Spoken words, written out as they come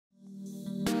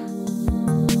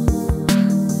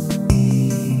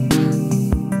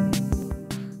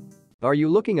Are you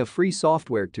looking for free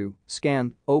software to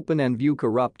scan, open and view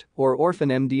corrupt or orphan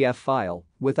MDF file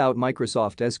without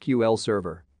Microsoft SQL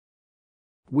Server?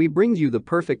 We bring you the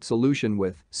perfect solution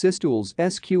with SysTools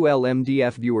SQL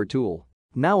MDF Viewer Tool.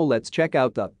 Now let's check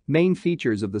out the main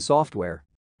features of the software.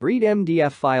 Read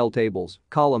MDF file tables,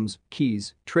 columns,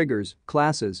 keys, triggers,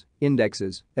 classes,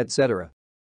 indexes, etc.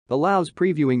 Allows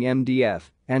previewing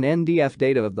MDF and NDF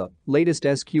data of the latest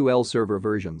SQL Server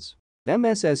versions.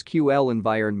 MS SQL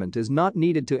environment is not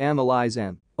needed to analyze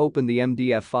and open the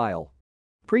MDF file.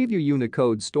 Preview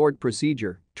Unicode stored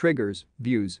procedure, triggers,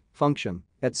 views, function,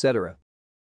 etc.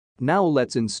 Now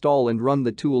let's install and run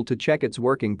the tool to check its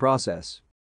working process.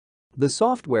 The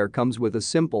software comes with a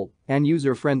simple and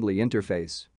user-friendly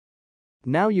interface.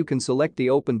 Now you can select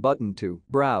the Open button to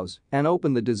browse and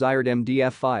open the desired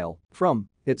MDF file from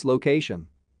its location.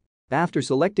 After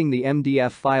selecting the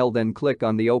MDF file, then click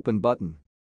on the Open button.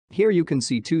 Here you can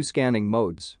see two scanning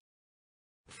modes.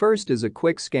 First is a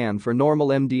quick scan for normal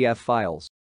MDF files.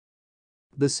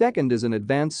 The second is an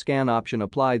advanced scan option.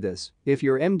 Apply this if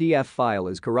your MDF file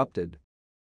is corrupted.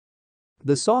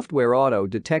 The software auto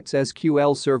detects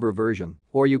SQL Server version,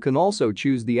 or you can also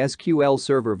choose the SQL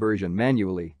Server version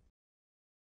manually.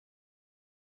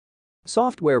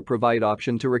 Software provide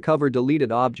option to recover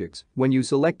deleted objects when you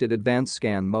selected advanced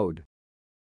scan mode.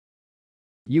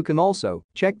 You can also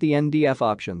check the NDF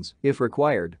options if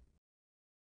required.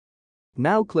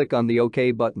 Now click on the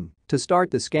OK button to start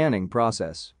the scanning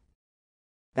process.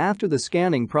 After the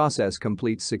scanning process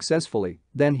completes successfully,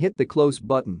 then hit the Close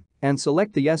button and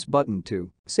select the Yes button to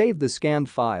save the scanned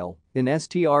file in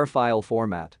STR file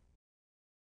format.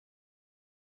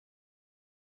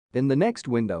 In the next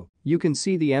window, you can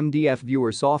see the MDF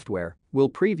Viewer software will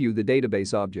preview the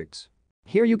database objects.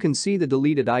 Here you can see the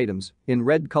deleted items in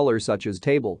red color such as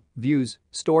table, views,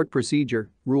 stored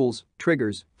procedure, rules,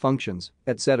 triggers, functions,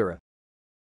 etc.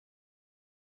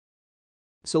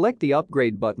 Select the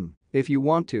Upgrade button if you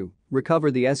want to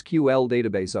recover the SQL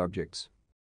database objects.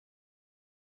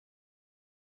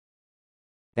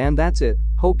 And that's it.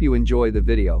 Hope you enjoy the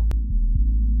video.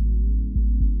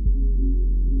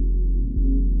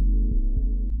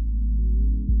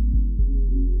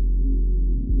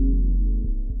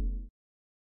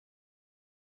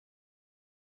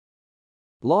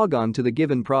 Log on to the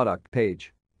given product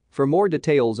page for more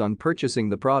details on purchasing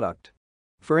the product.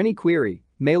 For any query,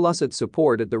 mail us at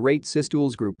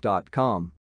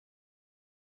support@systoolsgroup.com.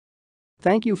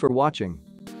 Thank you for watching.